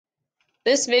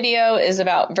This video is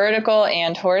about vertical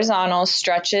and horizontal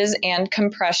stretches and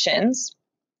compressions.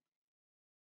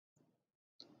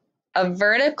 A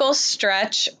vertical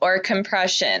stretch or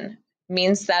compression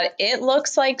means that it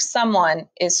looks like someone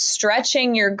is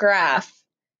stretching your graph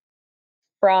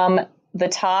from the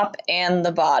top and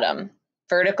the bottom.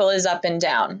 Vertical is up and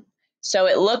down. So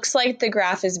it looks like the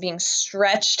graph is being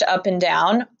stretched up and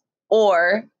down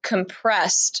or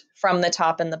compressed from the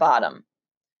top and the bottom.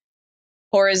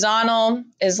 Horizontal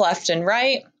is left and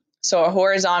right. So a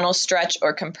horizontal stretch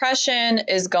or compression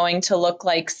is going to look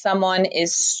like someone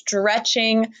is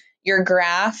stretching your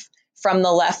graph from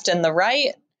the left and the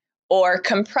right, or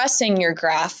compressing your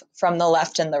graph from the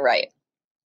left and the right.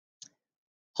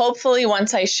 Hopefully,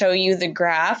 once I show you the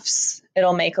graphs,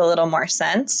 it'll make a little more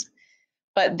sense.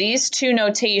 But these two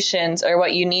notations are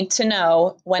what you need to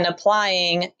know when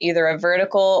applying either a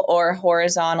vertical or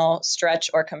horizontal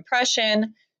stretch or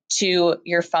compression to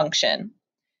your function.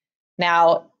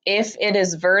 Now, if it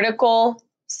is vertical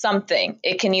something,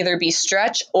 it can either be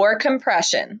stretch or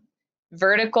compression.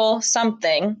 Vertical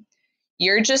something,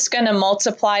 you're just going to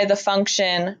multiply the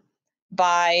function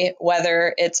by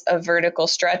whether it's a vertical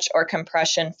stretch or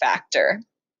compression factor.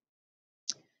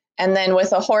 And then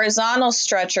with a horizontal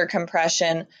stretch or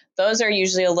compression, those are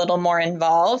usually a little more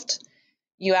involved.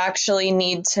 You actually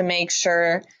need to make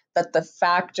sure that the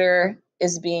factor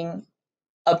is being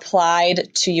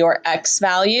applied to your x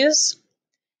values,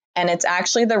 and it's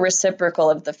actually the reciprocal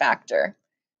of the factor.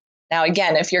 Now,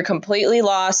 again, if you're completely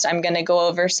lost, I'm going to go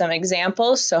over some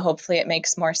examples, so hopefully it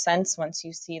makes more sense once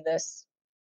you see this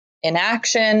in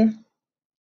action.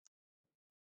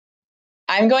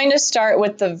 I'm going to start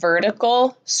with the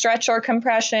vertical stretch or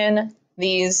compression.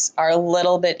 These are a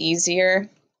little bit easier.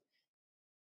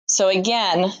 So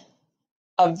again,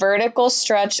 a vertical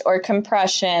stretch or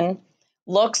compression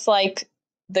looks like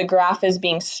the graph is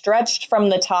being stretched from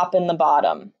the top and the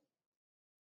bottom.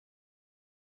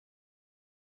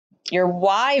 Your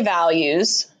y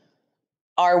values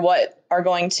are what are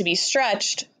going to be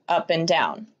stretched up and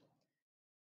down.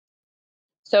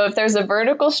 So if there's a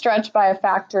vertical stretch by a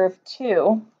factor of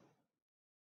 2,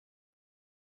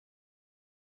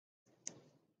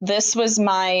 this was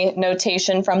my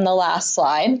notation from the last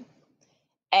slide.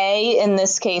 A in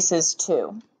this case is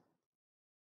 2.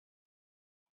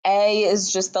 A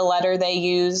is just the letter they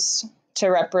use to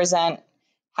represent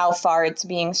how far it's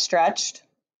being stretched.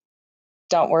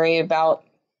 Don't worry about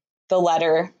the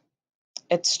letter.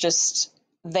 It's just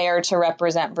there to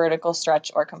represent vertical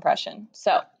stretch or compression.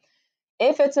 So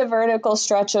if it's a vertical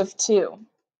stretch of 2,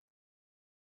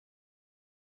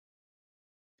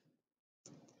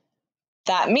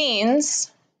 that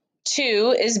means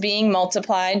 2 is being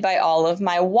multiplied by all of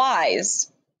my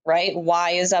y's, right?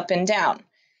 Y is up and down.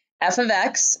 F of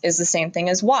x is the same thing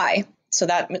as y. So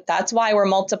that's why we're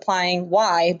multiplying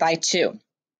y by 2.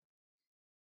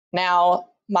 Now,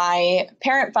 my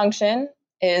parent function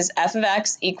is f of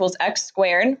x equals x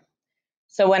squared.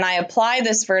 So when I apply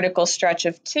this vertical stretch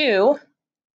of 2,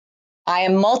 I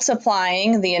am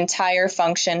multiplying the entire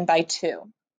function by 2.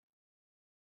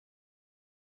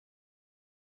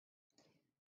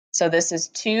 So this is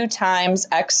 2 times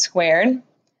x squared,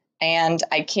 and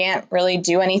I can't really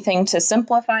do anything to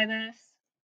simplify this.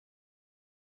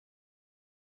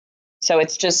 So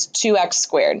it's just 2x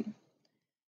squared.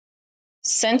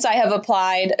 Since I have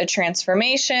applied a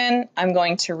transformation, I'm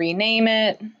going to rename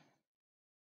it.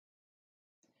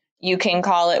 You can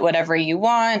call it whatever you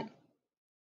want.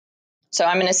 So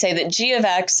I'm going to say that g of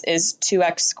x is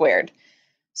 2x squared.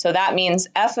 So that means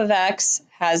f of x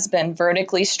has been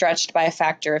vertically stretched by a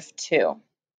factor of 2.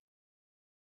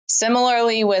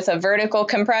 Similarly, with a vertical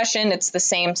compression, it's the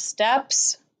same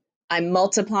steps. I'm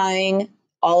multiplying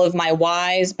all of my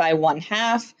y's by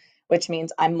 1/2, which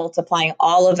means I'm multiplying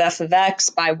all of f of x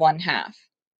by 1/2.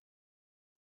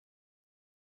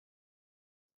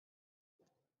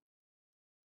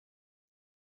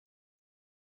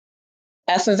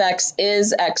 F of x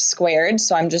is x squared,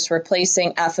 so I'm just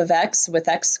replacing f of x with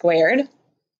x squared.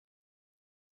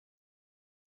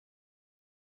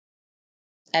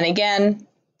 And again,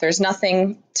 there's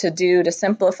nothing to do to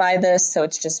simplify this, so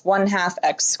it's just 1/2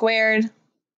 x squared.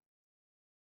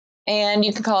 And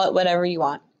you can call it whatever you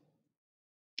want.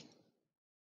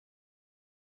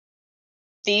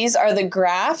 These are the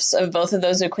graphs of both of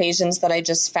those equations that I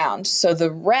just found. So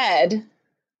the red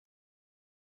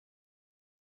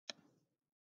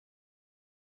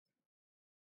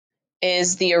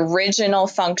is the original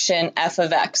function f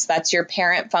of x. That's your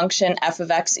parent function, f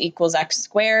of x equals x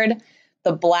squared.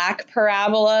 The black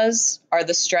parabolas are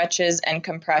the stretches and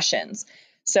compressions.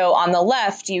 So on the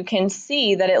left, you can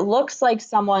see that it looks like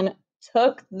someone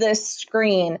took this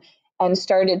screen and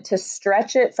started to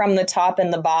stretch it from the top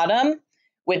and the bottom,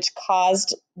 which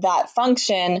caused that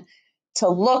function to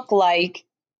look like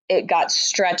it got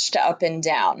stretched up and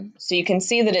down. So you can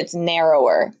see that it's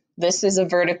narrower. This is a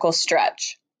vertical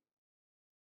stretch.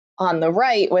 On the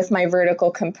right, with my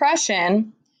vertical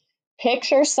compression,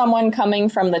 picture someone coming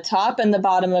from the top and the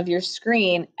bottom of your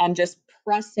screen and just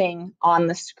pressing on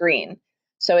the screen.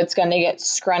 So it's going to get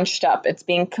scrunched up. It's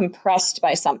being compressed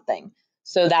by something.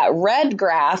 So that red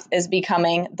graph is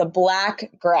becoming the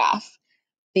black graph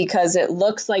because it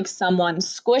looks like someone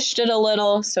squished it a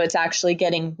little, so it's actually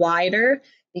getting wider,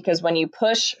 because when you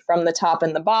push from the top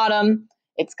and the bottom,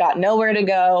 it's got nowhere to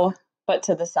go but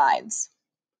to the sides.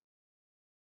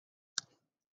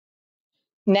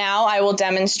 Now I will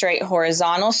demonstrate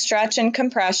horizontal stretch and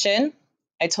compression.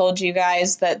 I told you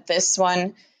guys that this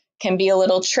one can be a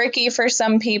little tricky for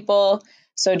some people,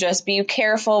 so just be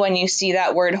careful when you see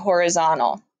that word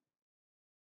horizontal.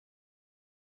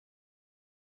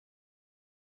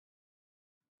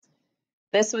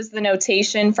 This was the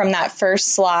notation from that first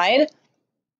slide.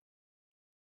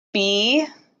 B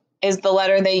is the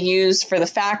letter they use for the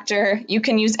factor. You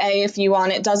can use A if you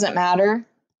want, it doesn't matter.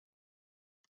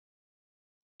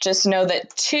 Just know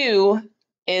that 2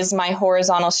 is my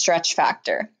horizontal stretch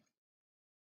factor.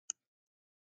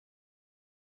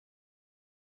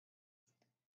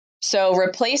 So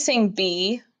replacing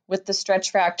B with the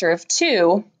stretch factor of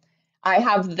 2, I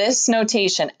have this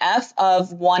notation, f of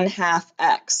 1/2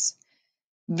 x.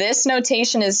 This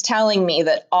notation is telling me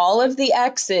that all of the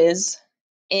x's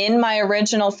in my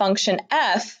original function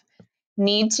f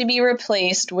need to be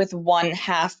replaced with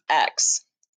 1/2 x.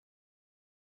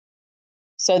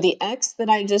 So the x that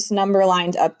I just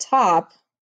numberlined up top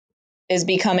is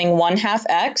becoming 1/2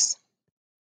 x,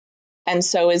 and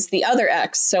so is the other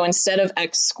x. So instead of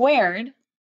x squared,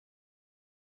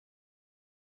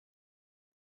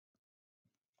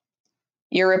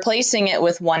 you're replacing it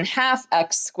with 1/2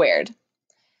 x squared.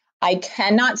 I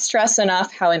cannot stress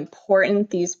enough how important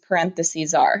these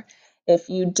parentheses are. If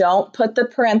you don't put the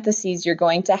parentheses, you're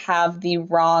going to have the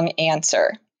wrong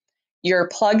answer. You're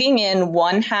plugging in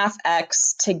 1/2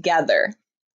 x together.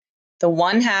 The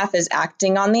 1/2 is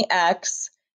acting on the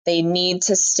x. They need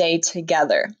to stay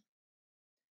together.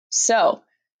 So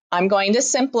I'm going to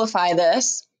simplify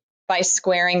this by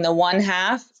squaring the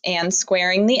 1/2 and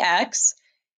squaring the x,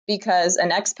 because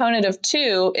an exponent of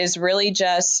 2 is really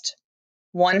just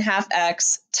 1/2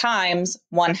 x times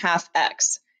 1/2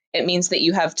 x. It means that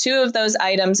you have 2 of those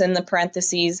items in the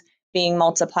parentheses being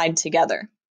multiplied together.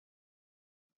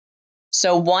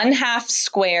 So 1/2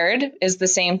 squared is the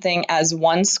same thing as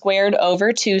 1 squared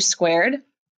over 2 squared.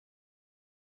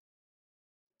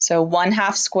 So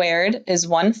 1/2 squared is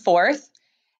 1/4,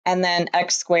 and then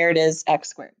x squared is x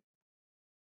squared.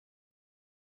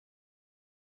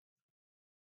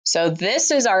 So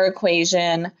this is our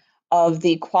equation of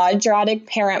the quadratic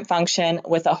parent function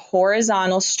with a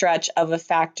horizontal stretch of a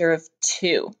factor of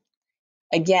 2.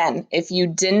 Again, if you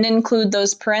didn't include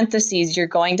those parentheses, you're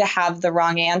going to have the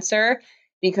wrong answer,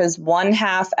 because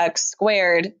 1/2 x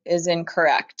squared is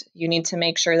incorrect. You need to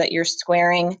make sure that you're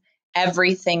squaring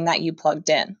everything that you plugged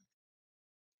in.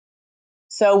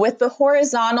 So with the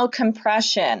horizontal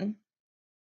compression,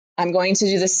 I'm going to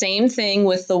do the same thing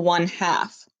with the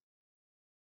 1/2.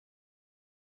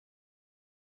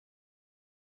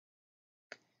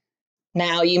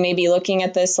 Now you may be looking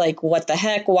at this like, what the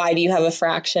heck? Why do you have a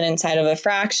fraction inside of a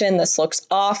fraction? This looks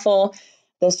awful.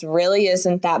 This really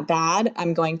isn't that bad.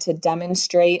 I'm going to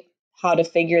demonstrate how to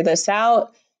figure this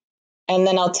out, and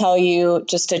then I'll tell you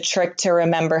just a trick to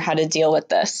remember how to deal with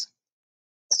this.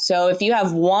 So if you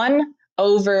have 1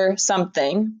 over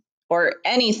something, or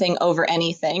anything over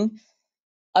anything,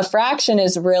 a fraction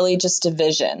is really just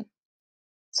division.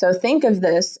 So think of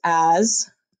this as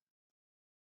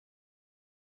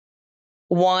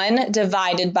 1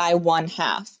 divided by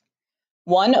 1/2.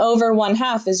 1 over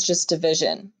 1/2 is just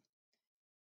division.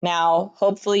 Now,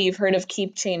 hopefully you've heard of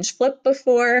keep, change, flip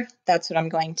before. That's what I'm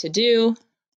going to do.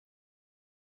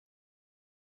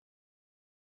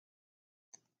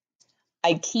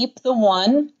 I keep the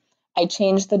 1, I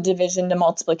change the division to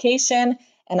multiplication,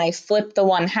 and I flip the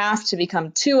 1/2 to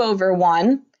become 2 over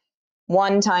 1.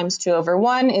 1 times 2 over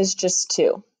 1 is just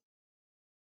 2.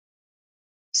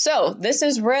 So this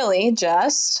is really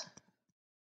just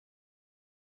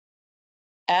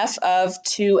f of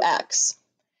 2x.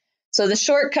 So the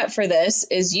shortcut for this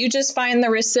is you just find the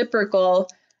reciprocal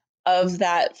of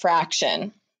that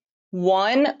fraction.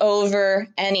 1 over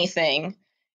anything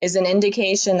is an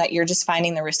indication that you're just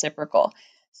finding the reciprocal.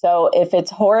 So if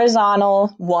it's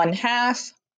horizontal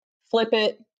 1/2, flip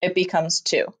it, it becomes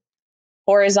 2.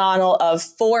 horizontal of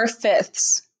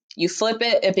 4/5. You flip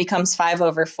it, it becomes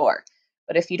 5/4.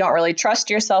 But if you don't really trust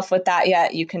yourself with that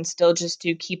yet, you can still just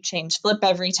do keep, change, flip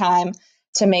every time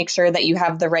to make sure that you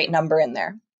have the right number in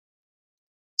there.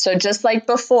 So just like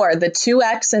before, the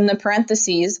 2x in the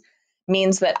parentheses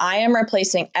means that I am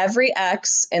replacing every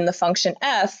x in the function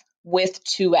f with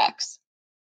 2x.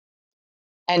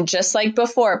 And just like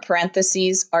before,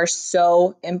 parentheses are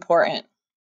so important.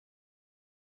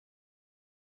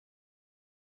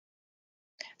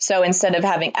 So instead of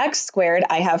having x squared,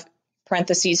 I have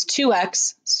parentheses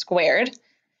 2x squared,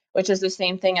 which is the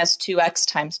same thing as 2x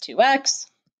times 2x.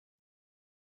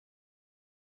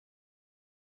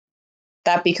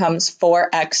 That becomes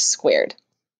 4x squared.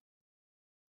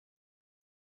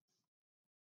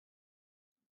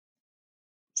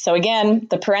 So again,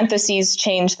 the parentheses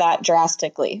change that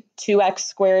drastically. 2x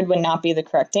squared would not be the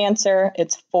correct answer.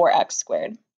 It's 4x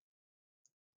squared.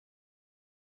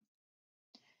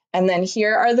 And then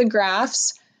here are the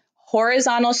graphs.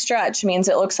 Horizontal stretch means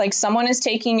it looks like someone is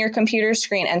taking your computer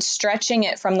screen and stretching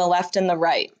it from the left and the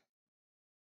right.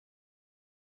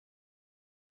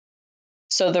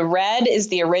 So the red is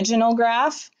the original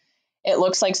graph. It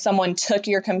looks like someone took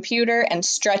your computer and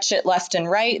stretched it left and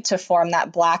right to form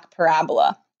that black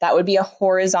parabola. That would be a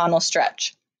horizontal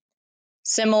stretch.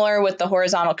 Similar with the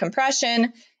horizontal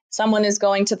compression, someone is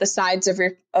going to the sides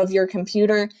of your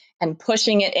computer and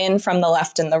pushing it in from the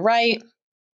left and the right.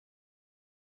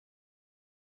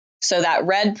 So that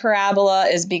red parabola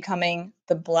is becoming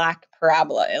the black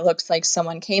parabola. It looks like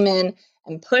someone came in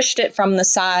and pushed it from the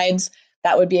sides.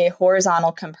 That would be a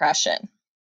horizontal compression.